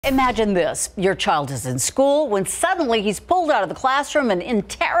Imagine this. Your child is in school when suddenly he's pulled out of the classroom and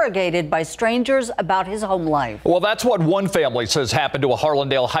interrogated by strangers about his home life. Well, that's what one family says happened to a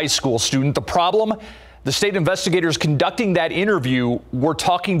Harlandale High School student. The problem? The state investigators conducting that interview were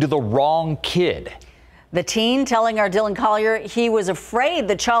talking to the wrong kid. The teen telling our Dylan Collier he was afraid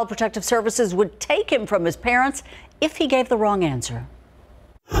the Child Protective Services would take him from his parents if he gave the wrong answer.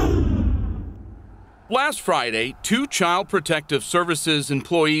 Last Friday, two Child Protective Services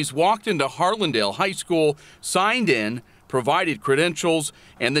employees walked into Harlandale High School, signed in, provided credentials,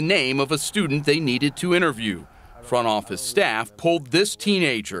 and the name of a student they needed to interview. Front office staff pulled this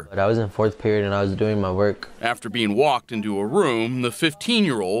teenager. I was in fourth period and I was doing my work. After being walked into a room, the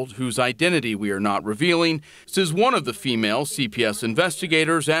 15-year-old, whose identity we are not revealing, says one of the female CPS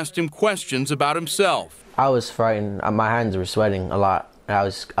investigators asked him questions about himself. I was frightened. My hands were sweating a lot. I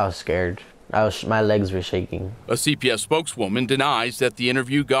was scared. My legs were shaking. A CPS spokeswoman denies that the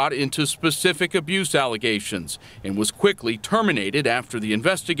interview got into specific abuse allegations and was quickly terminated after the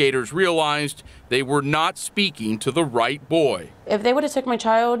investigators realized they were not speaking to the right boy. If they would have took my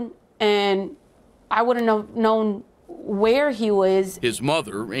child and I wouldn't have known where he was. His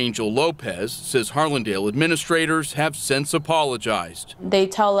mother, Angel Lopez, says Harlandale administrators have since apologized. They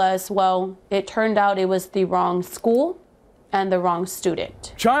tell us, well, it turned out it was the wrong school and the wrong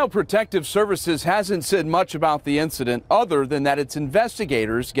student. Child Protective Services hasn't said much about the incident other than that its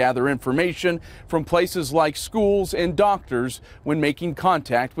investigators gather information from places like schools and doctors when making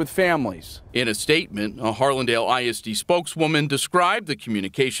contact with families. In a statement, a Harlandale ISD spokeswoman described the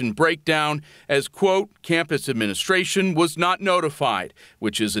communication breakdown as, quote, campus administration was not notified,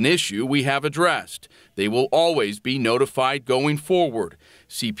 which is an issue we have addressed. They will always be notified going forward.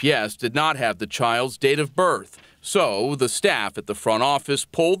 CPS did not have the child's date of birth. So the staff at the front office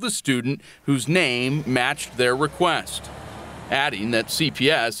pulled the student whose name matched their request, adding that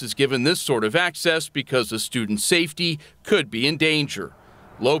CPS is given this sort of access because a student's safety could be in danger.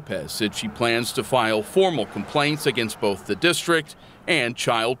 Lopez said she plans to file formal complaints against both the district and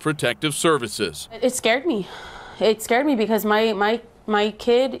Child Protective Services. It scared me. It scared me because my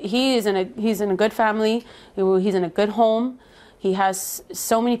kid, he's in a good family, he's in a good home. He has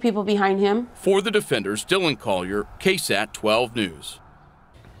so many people behind him. For the defenders, Dylan Collier, KSAT 12 News.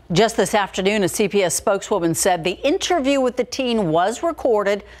 Just this afternoon, a CPS spokeswoman said the interview with the teen was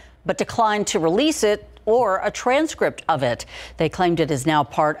recorded, but declined to release it or a transcript of it. They claimed it is now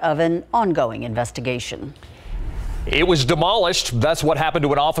part of an ongoing investigation. It was demolished. That's what happened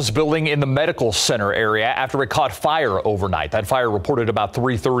to an office building in the medical center area after it caught fire overnight. That fire reported about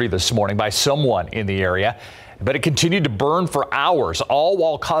 3:30 this morning by someone in the area. But it continued to burn for hours, all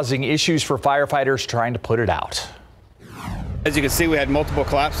while causing issues for firefighters trying to put it out. As you can see, we had multiple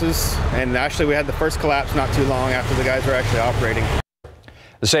collapses, and actually we had the first collapse not too long after the guys were actually operating.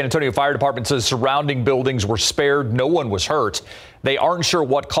 The San Antonio Fire Department says surrounding buildings were spared. No one was hurt. They aren't sure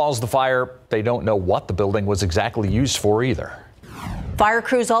what caused the fire. They don't know what the building was exactly used for either. Fire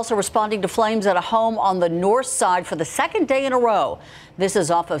crews also responding to flames at a home on the north side for the second day in a row. This is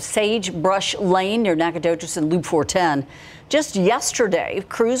off of Sagebrush Lane near Nacogdoches and Loop 410. Just yesterday,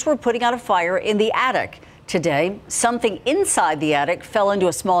 crews were putting out a fire in the attic. Today, something inside the attic fell into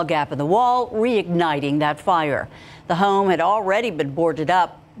a small gap in the wall, reigniting that fire. The home had already been boarded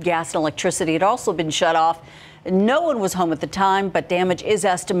up. Gas and electricity had also been shut off. No one was home at the time, but damage is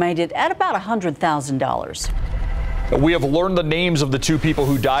estimated at about $100,000. We have learned the names of the two people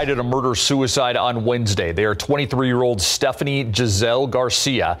who died in a murder-suicide on Wednesday. They are 23-year-old Stephanie Giselle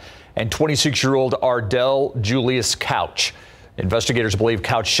Garcia and 26-year-old Ardell Julius Couch. Investigators believe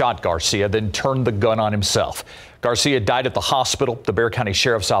Couch shot Garcia, then turned the gun on himself. Garcia died at the hospital. The Bexar County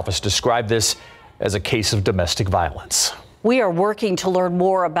Sheriff's Office described this as a case of domestic violence. We are working to learn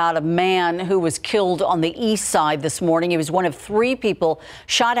more about a man who was killed on the east side this morning. He was one of three people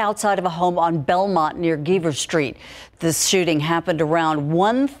shot outside of a home on Belmont near Geaver Street. This shooting happened around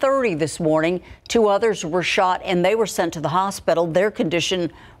 1:30 this morning. Two others were shot and they were sent to the hospital. Their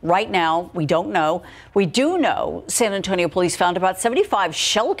condition right now, we don't know. We do know San Antonio police found about 75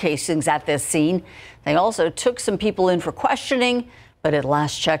 shell casings at this scene. They also took some people in for questioning, but at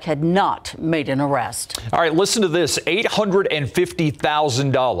last check had not made an arrest. All right, listen to this,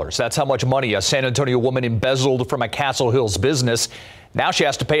 $850,000. That's how much money a San Antonio woman embezzled from a Castle Hills business. Now she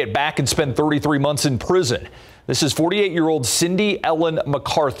has to pay it back and spend 33 months in prison. This is 48-year-old Cindy Ellen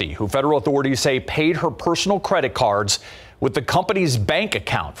McCarthy, who federal authorities say paid her personal credit cards with the company's bank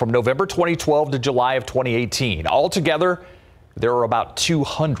account from November 2012 to July of 2018. Altogether, there are about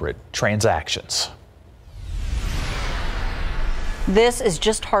 200 transactions. This is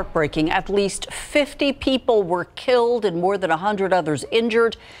just heartbreaking. At least 50 people were killed and more than 100 others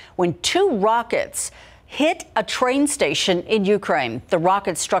injured when two rockets hit a train station in Ukraine. The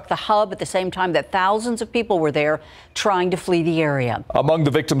rockets struck the hub at the same time that thousands of people were there trying to flee the area. Among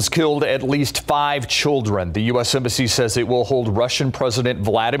the victims killed, at least 5 children. The U.S. Embassy says it will hold Russian President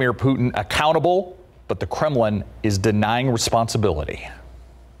Vladimir Putin accountable, but the Kremlin is denying responsibility.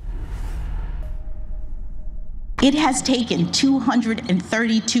 It has taken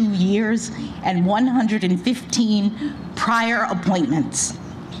 232 years and 115 prior appointments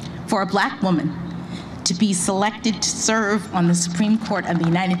for a Black woman to be selected to serve on the Supreme Court of the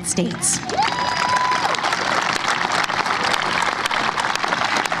United States.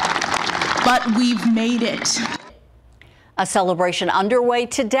 But we've made it. A celebration underway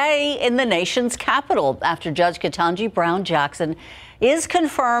today in the nation's capital after Judge Ketanji Brown Jackson is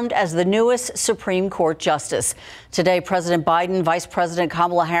confirmed as the newest Supreme Court justice. Today, President Biden, Vice President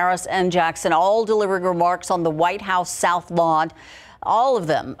Kamala Harris, and Jackson all delivering remarks on the White House South Lawn. All of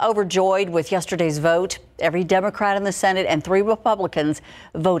them overjoyed with yesterday's vote. Every Democrat in the Senate and 3 Republicans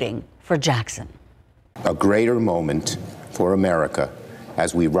voting for Jackson. A greater moment for America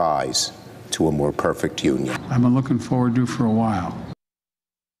as we rise to a more perfect union. I've been looking forward to for a while.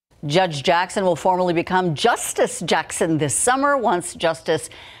 Judge Jackson will formally become Justice Jackson this summer once Justice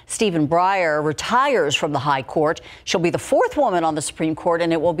Stephen Breyer retires from the High Court. She'll be the 4th woman on the Supreme Court,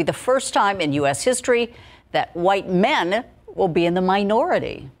 and it will be the first time in U.S. history that white men will be in the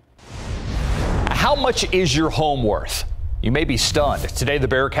minority. How much is your home worth? You may be stunned. Today, the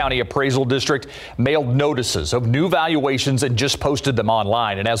Bexar County Appraisal District mailed notices of new valuations and just posted them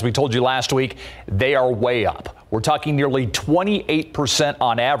online. And as we told you last week, they are way up. We're talking nearly 28%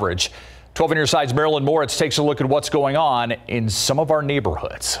 on average. 12 on your side's Marilyn Moritz takes a look at what's going on in some of our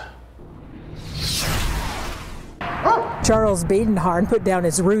neighborhoods. Charles Badenharn put down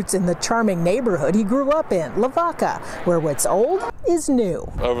his roots in the charming neighborhood he grew up in, Lavaca, where what's old is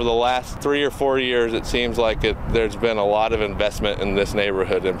new. Over the last 3 or 4 years, it seems like there's been a lot of investment in this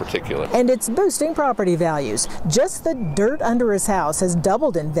neighborhood in particular. And it's boosting property values. Just the dirt under his house has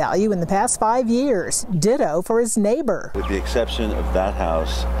doubled in value in the past 5 years. Ditto for his neighbor. With the exception of that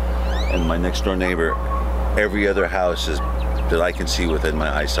house and my next door neighbor, every other house that I can see within my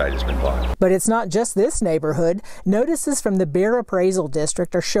eyesight has been bought. But it's not just this neighborhood. Notices from the Bexar Appraisal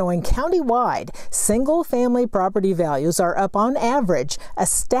District are showing countywide single-family property values are up on average a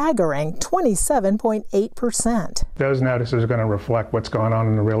staggering 27.8%. Those notices are going to reflect what's going on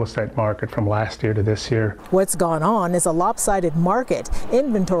in the real estate market from last year to this year. What's gone on is a lopsided market.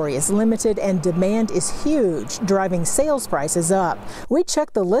 Inventory is limited and demand is huge, driving sales prices up. We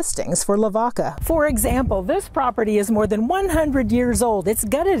checked the listings for Lavaca. For example, this property is more than 100 years old. It's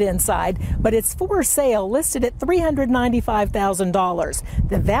gutted inside, but it's for sale, listed at $395,000.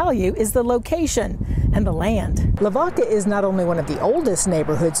 The value is the location and the land. Lavaca is not only one of the oldest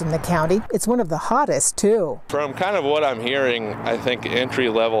neighborhoods in the county, it's one of the hottest too. From kind of what I'm hearing, I think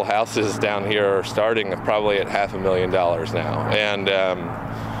entry-level houses down here are starting probably at $500,000 now, and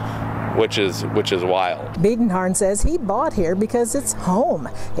which is wild. Badenharn says he bought here because it's home.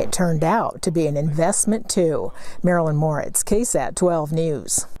 It turned out to be an investment too. Marilyn Moritz, KSAT 12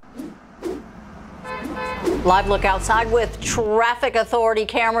 News. Live look outside with traffic authority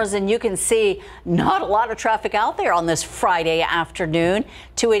cameras, and you can see not a lot of traffic out there on this Friday afternoon.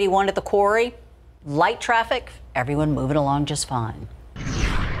 281 at the quarry, light traffic, everyone moving along just fine.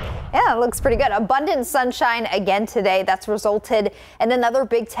 Yeah, it looks pretty good. Abundant sunshine again today. That's resulted in another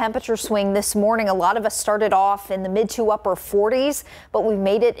big temperature swing this morning. A lot of us started off in the mid to upper 40s, but we've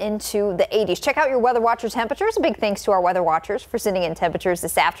made it into the 80s. Check out your Weather Watcher temperatures. A big thanks to our Weather Watchers for sending in temperatures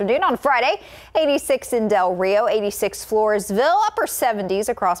this afternoon. On Friday, 86 in Del Rio, 86 Floresville, upper 70s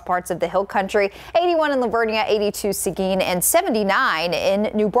across parts of the Hill Country, 81 in Lavernia, 82 Seguin, and 79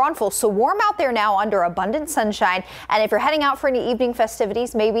 in New Braunfels. So warm out there now under abundant sunshine. And if you're heading out for any evening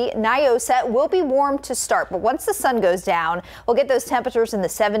festivities, maybe Nyoset will be warm to start, but once the sun goes down, we'll get those temperatures in the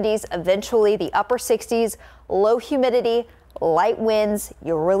 70s, eventually the upper 60s, low humidity, light winds.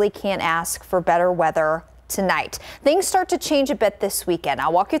 You really can't ask for better weather tonight. Things start to change a bit this weekend.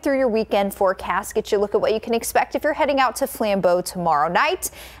 I'll walk you through your weekend forecast, get you a look at what you can expect if you're heading out to Flambeau tomorrow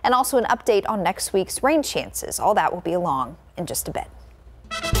night, and also an update on next week's rain chances. All that will be along in just a bit.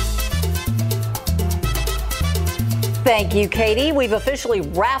 Thank you, Katie. We've officially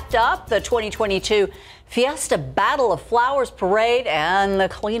wrapped up the 2022 Fiesta Battle of Flowers Parade, and the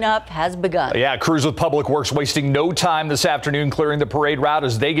cleanup has begun. Yeah, crews with Public Works wasting no time this afternoon clearing the parade route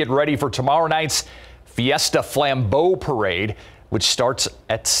as they get ready for tomorrow night's Fiesta Flambeau Parade, which starts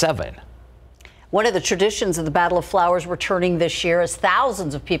at 7. One of the traditions of the Battle of Flowers returning this year as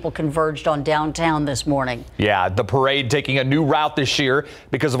thousands of people converged on downtown this morning. Yeah, the parade taking a new route this year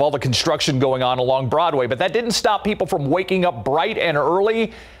because of all the construction going on along Broadway. But that didn't stop people from waking up bright and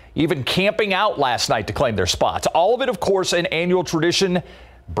early, even camping out last night to claim their spots. All of it, of course, an annual tradition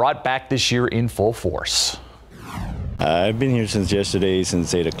brought back this year in full force. I've been here since yesterday,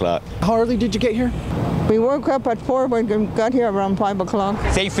 since 8 o'clock. How early did you get here? We woke up at 4, but got here around 5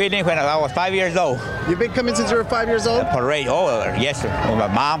 o'clock. Same feeling when I was 5 years old. You've been coming since you were 5 years old? The parade, yes, sir. With my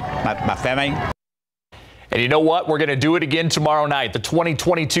mom, my family. And you know what? We're going to do it again tomorrow night. The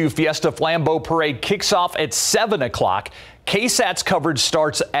 2022 Fiesta Flambeau Parade kicks off at 7 o'clock. KSAT's coverage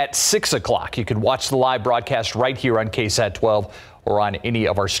starts at 6 o'clock. You can watch the live broadcast right here on KSAT 12 or on any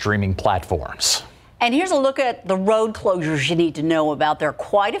of our streaming platforms. And here's a look at the road closures you need to know about. There are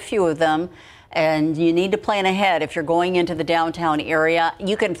quite a few of them, and you need to plan ahead if you're going into the downtown area.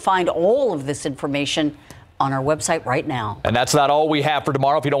 You can find all of this information on our website right now. And that's not all we have for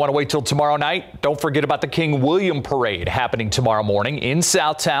tomorrow. If you don't want to wait till tomorrow night, don't forget about the King William Parade happening tomorrow morning in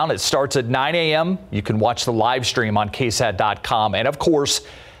Southtown. It starts at 9 a.m. You can watch the live stream on KSAT.com. And of course,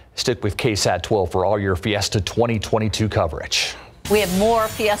 stick with KSAT 12 for all your Fiesta 2022 coverage. We have more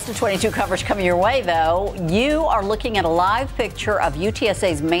Fiesta 22 coverage coming your way, though. You are looking at a live picture of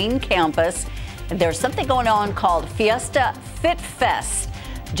UTSA's main campus. And there's something going on called Fiesta Fit Fest.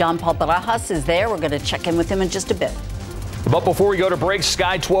 John Paul Barajas is there. We're going to check in with him in just a bit. But before we go to break,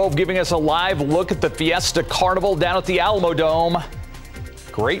 Sky 12 giving us a live look at the Fiesta Carnival down at the Alamo Dome.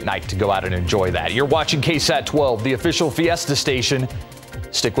 Great night to go out and enjoy that. You're watching KSAT 12, the official Fiesta station.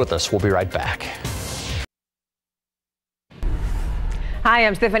 Stick with us. We'll be right back. Hi,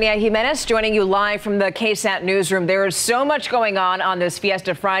 I'm Stefania Jimenez, joining you live from the KSAT newsroom. There is so much going on this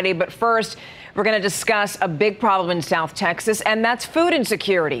Fiesta Friday, but first, we're going to discuss a big problem in South Texas, and that's food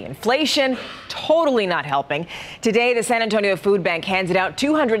insecurity. Inflation totally not helping. Today, the San Antonio Food Bank handed out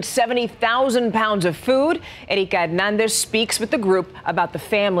 270,000 pounds of food. Erika Hernandez speaks with the group about the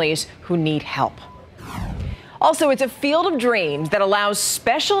families who need help. Also, it's a field of dreams that allows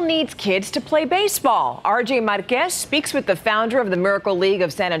special needs kids to play baseball. RJ Marquez speaks with the founder of the Miracle League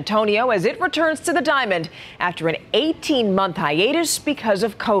of San Antonio as it returns to the diamond after an 18-month hiatus because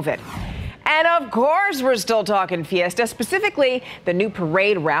of COVID. And of course, we're still talking Fiesta, specifically the new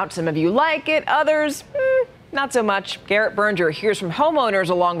parade route. Some of you like it, others, not so much. Garrett Berger hears from homeowners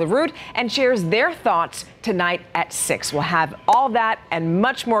along the route and shares their thoughts tonight at 6. We'll have all that and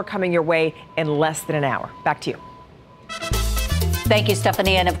much more coming your way in less than an hour. Back to you. Thank you,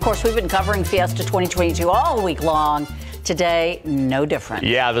 Stephanie. And of course, we've been covering Fiesta 2022 all week long. Today, no different.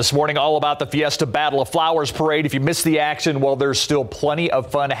 Yeah, this morning, all about the Fiesta Battle of Flowers Parade. If you missed the action, well, there's still plenty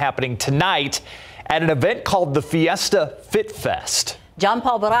of fun happening tonight at an event called the Fiesta Fit Fest. John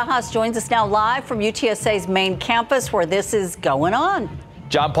Paul Barajas joins us now live from UTSA's main campus where this is going on.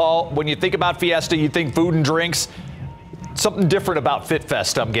 John Paul, when you think about Fiesta, you think food and drinks. Something different about Fit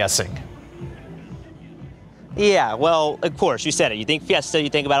Fest, I'm guessing. Yeah, well, of course, you said it. You think Fiesta, you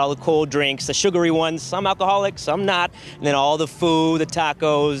think about all the cold drinks, the sugary ones, some alcoholic, some not, and then all the food, the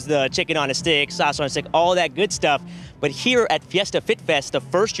tacos, the chicken on a stick, sauce on a stick, all that good stuff. But here at Fiesta Fit Fest, the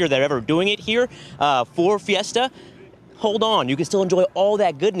first year they're ever doing it here for Fiesta, hold on, you can still enjoy all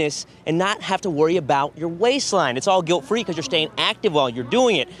that goodness and not have to worry about your waistline. It's all guilt-free because you're staying active while you're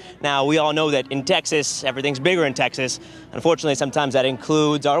doing it. Now, we all know that in Texas, everything's bigger in Texas. Unfortunately, sometimes that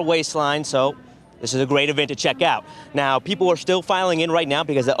includes our waistline, so this is a great event to check out. Now, people are still filing in right now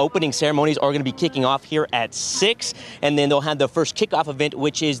because the opening ceremonies are going to be kicking off here at 6, and then they'll have the first kickoff event,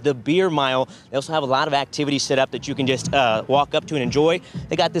 which is the beer mile. They also have a lot of activities set up that you can just walk up to and enjoy.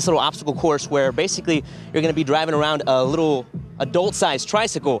 They got this little obstacle course where basically you're going to be driving around a little adult-sized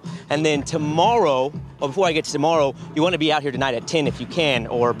tricycle, and then tomorrow, or before I get to tomorrow, you want to be out here tonight at 10 if you can,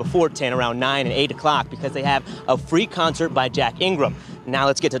 or before 10, around 9 and 8 o'clock, because they have a free concert by Jack Ingram. Now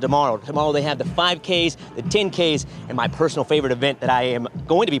let's get to tomorrow. Tomorrow they have the 5Ks, the 10Ks, and my personal favorite event that I am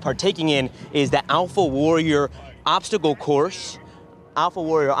going to be partaking in is the Alpha Warrior Obstacle Course.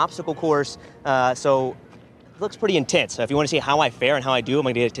 So it looks pretty intense. So if you want to see how I fare and how I do, I'm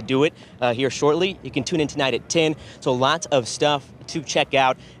going to get to do it here shortly. You can tune in tonight at 10. So lots of stuff to check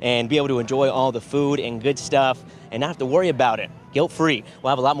out and be able to enjoy all the food and good stuff and not have to worry about it. Guilt-free. We'll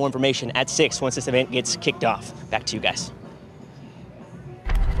have a lot more information at 6 once this event gets kicked off. Back to you guys.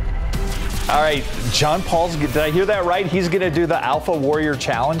 All right, John Paul's, did I hear that right? He's going to do the Alpha Warrior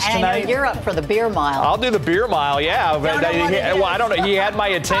Challenge tonight? I know you're up for the beer mile. I'll do the beer mile, yeah. I don't know. He had my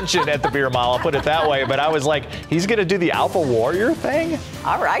attention at the beer mile, I'll put it that way. But I was like, he's going to do the Alpha Warrior thing?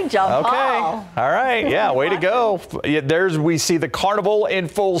 All right, John Paul. Okay. All right. Yeah, way to go. We see the carnival in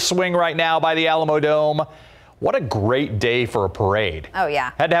full swing right now by the Alamo Dome. What a great day for a parade. Oh,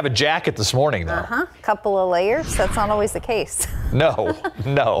 yeah. Had to have a jacket this morning, though. Couple of layers. That's not always the case. No.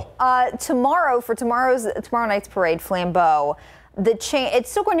 Tomorrow night's parade, Flambeau.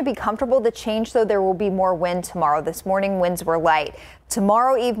 It's still going to be comfortable. The change, though, there will be more wind tomorrow. This morning, winds were light.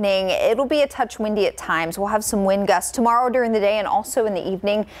 Tomorrow evening, it'll be a touch windy at times. We'll have some wind gusts tomorrow during the day and also in the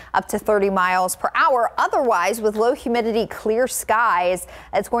evening up to 30 miles per hour. Otherwise, with low humidity, clear skies,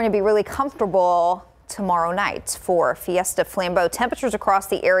 it's going to be really comfortable tomorrow night for Fiesta Flambeau. Temperatures across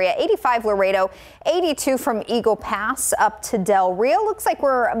the area, 85 Laredo, 82 from Eagle Pass up to Del Rio. Looks like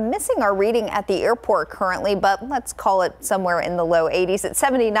we're missing our reading at the airport currently, but let's call it somewhere in the low 80s at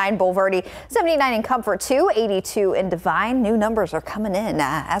 79 Bulverde, 79 in Comfort 2, 82 in Divine. New numbers are coming in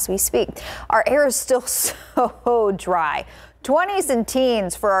as we speak. Our air is still so dry. 20s and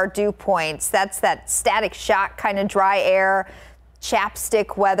teens for our dew points. That's that static shock kind of dry air.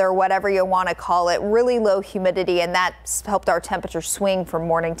 Chapstick weather, whatever you want to call it, really low humidity, and that's helped our temperature swing from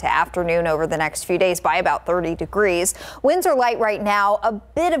morning to afternoon over the next few days by about 30 degrees. Winds are light right now, a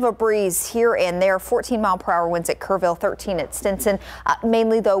bit of a breeze here and there, 14-mile-per-hour winds at Kerrville, 13 at Stinson.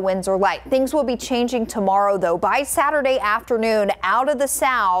 Mainly, though, winds are light. Things will be changing tomorrow, though. By Saturday afternoon, out of the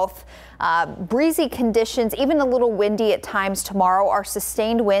south, breezy conditions, even a little windy at times tomorrow. Our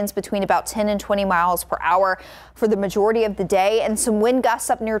sustained winds between about 10 and 20 miles per hour for the majority of the day, and some wind gusts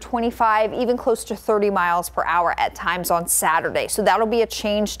up near 25, even close to 30 miles per hour at times on Saturday. So that'll be a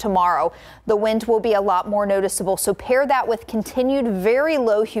change tomorrow. The wind will be a lot more noticeable. So pair that with continued very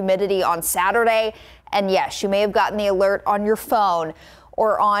low humidity on Saturday. And yes, you may have gotten the alert on your phone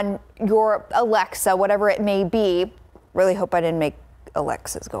or on your Alexa, whatever it may be. Really hope I didn't make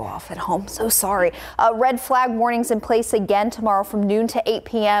Alexas go off at home. So sorry. Red flag warnings in place again tomorrow from noon to 8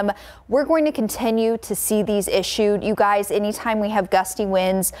 p.m. We're going to continue to see these issued. You guys, anytime we have gusty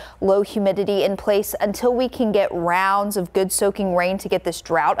winds, low humidity in place, until we can get rounds of good soaking rain to get this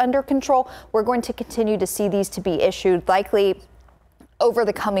drought under control, we're going to continue to see these to be issued likely over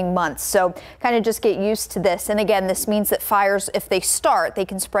the coming months. So kind of just get used to this. And again, this means that fires, if they start, they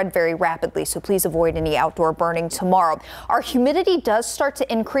can spread very rapidly. So please avoid any outdoor burning tomorrow. Our humidity does start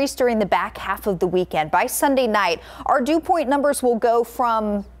to increase during the back half of the weekend. By Sunday night, our dew point numbers will go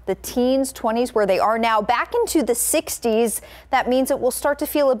from the teens, 20s, where they are now, back into the 60s. That means it will start to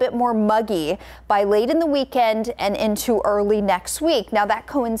feel a bit more muggy by late in the weekend and into early next week. Now that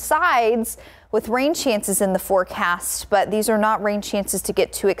coincides with rain chances in the forecast, but these are not rain chances to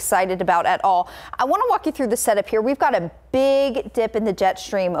get too excited about at all. I want to walk you through the setup here. We've got a big dip in the jet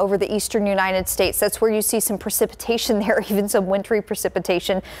stream over the eastern United States. That's where you see some precipitation there, even some wintry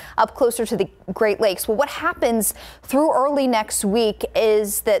precipitation up closer to the Great Lakes. Well, what happens through early next week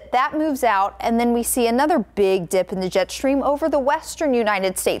is that moves out, and then we see another big dip in the jet stream over the western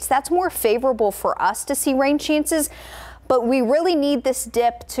United States. That's more favorable for us to see rain chances. But we really need this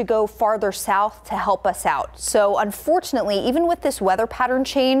dip to go farther south to help us out. So unfortunately, even with this weather pattern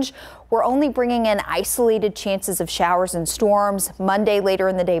change, we're only bringing in isolated chances of showers and storms Monday, later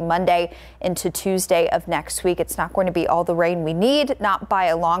in the day, Monday into Tuesday of next week. It's not going to be all the rain we need, not by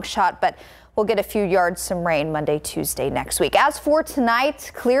a long shot, but we'll get a few yards, some rain Monday, Tuesday next week. As for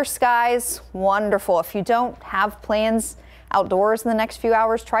tonight, clear skies, wonderful. If you don't have plans outdoors in the next few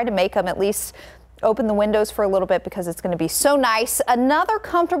hours, try to make them at least. Open the windows for a little bit because it's going to be so nice. Another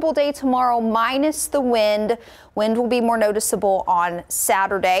comfortable day tomorrow minus the wind. Wind will be more noticeable on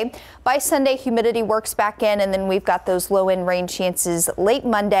Saturday. By Sunday, humidity works back in, and then we've got those low-end rain chances late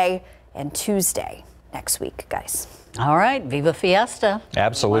Monday and Tuesday next week, guys. All right, Viva Fiesta.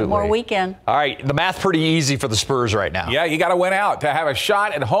 Absolutely. One more weekend. All right, the math pretty easy for the Spurs right now. Yeah, you got to win out to have a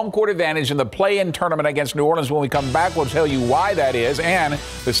shot at home court advantage in the play-in tournament against New Orleans. When we come back, we'll tell you why that is. And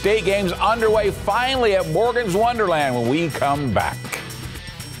the state game's underway finally at Morgan's Wonderland when we come back.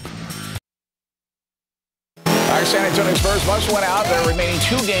 Our San Antonio Spurs must win out their remaining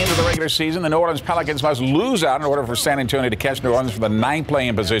 2 games of the regular season. The New Orleans Pelicans must lose out in order for San Antonio to catch New Orleans for the 9th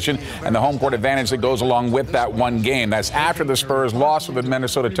play-in position and the home court advantage that goes along with that one game. That's after the Spurs lost to the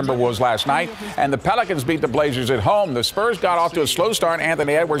Minnesota Timberwolves last night, and the Pelicans beat the Blazers at home. The Spurs got off to a slow start.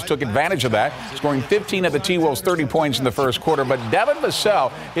 Anthony Edwards took advantage of that, scoring 15 of the T-Wolves' 30 points in the first quarter. But Devin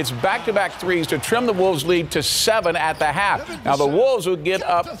Vassell hits back-to-back threes to trim the Wolves' lead to 7 at the half. Now, the Wolves would get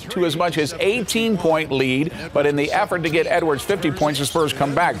up to as much as 18-point lead, but in the effort to get Edwards 50 points. The Spurs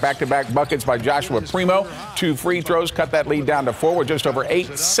come back. Back-to-back buckets by Joshua Primo. 2 free throws cut that lead down to 4 with just over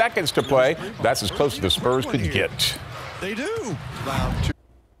 8 seconds to play. That's as close as the Spurs could get. They do.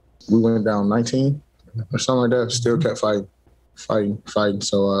 We went down 19 or something like that. Still kept fighting.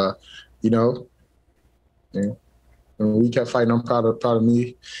 So, and we kept fighting. I'm proud of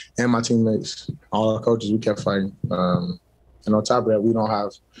me and my teammates, all our coaches. We kept fighting. And on top of that, we don't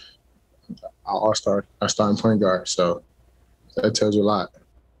have our all-star, our starting point guard. So that tells you a lot.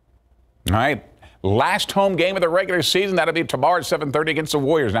 All right. Last home game of the regular season. That'll be tomorrow at 7:30 against the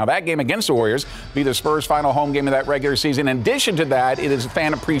Warriors. Now, that game against the Warriors be the Spurs' final home game of that regular season. In addition to that, it is a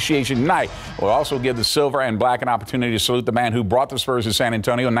fan appreciation night. We'll also give the Silver and Black an opportunity to salute the man who brought the Spurs to San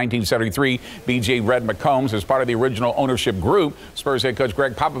Antonio in 1973, B.J. Red McCombs, as part of the original ownership group. Spurs head coach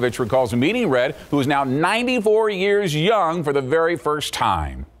Greg Popovich recalls meeting Red, who is now 94 years young, for the very first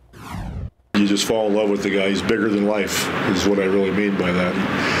time. You just fall in love with the guy. He's bigger than life, is what I really mean by that.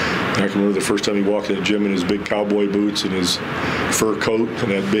 I can remember the first time he walked in the gym in his big cowboy boots and his fur coat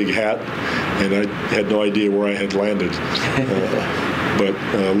and that big hat, and I had no idea where I had landed. But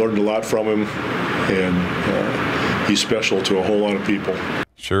learned a lot from him, and he's special to a whole lot of people.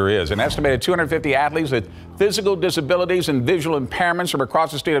 Sure is. An estimated 250 athletes with physical disabilities and visual impairments from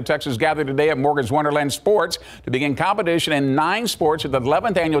across the state of Texas gathered today at Morgan's Wonderland Sports to begin competition in 9 sports at the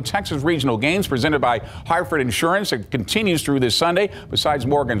 11th Annual Texas Regional Games presented by Hartford Insurance. It continues through this Sunday. Besides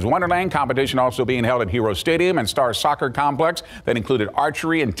Morgan's Wonderland, competition also being held at Hero Stadium and Star Soccer Complex. That included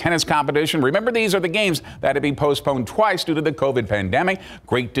archery and tennis competition. Remember, these are the games that had been postponed twice due to the COVID pandemic.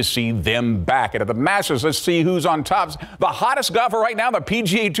 Great to see them back. And at the Masters, let's see who's on top. The hottest golfer right now, the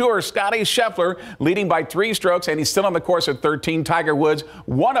PGA Tour, Scotty Scheffler, leading by 3 strokes, and he's still on the course at 13. Tiger Woods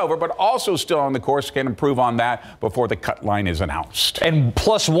 1 over, but also still on the course. Can improve on that before the cut line is announced. And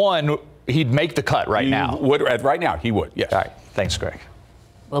 +1, he'd make the cut right now. Right now, he would, yes. All right. Thanks, Greg.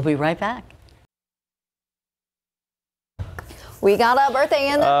 We'll be right back. We got a birthday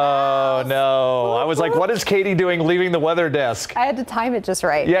in the house. No. I was like, what is Katie doing leaving the weather desk? I had to time it just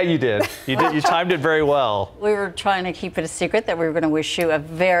right. Yeah, you did. You did. You timed it very well. We were trying to keep it a secret that we were going to wish you a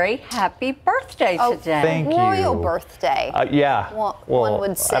very happy birthday today. Thank you. Royal birthday. Yeah. One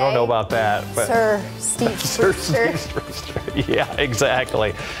would say. I don't know about that. But Sir Steve Brewster. Yeah,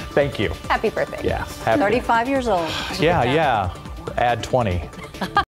 exactly. Thank you. Happy birthday. Yeah. 35 years old. Yeah. Add 20.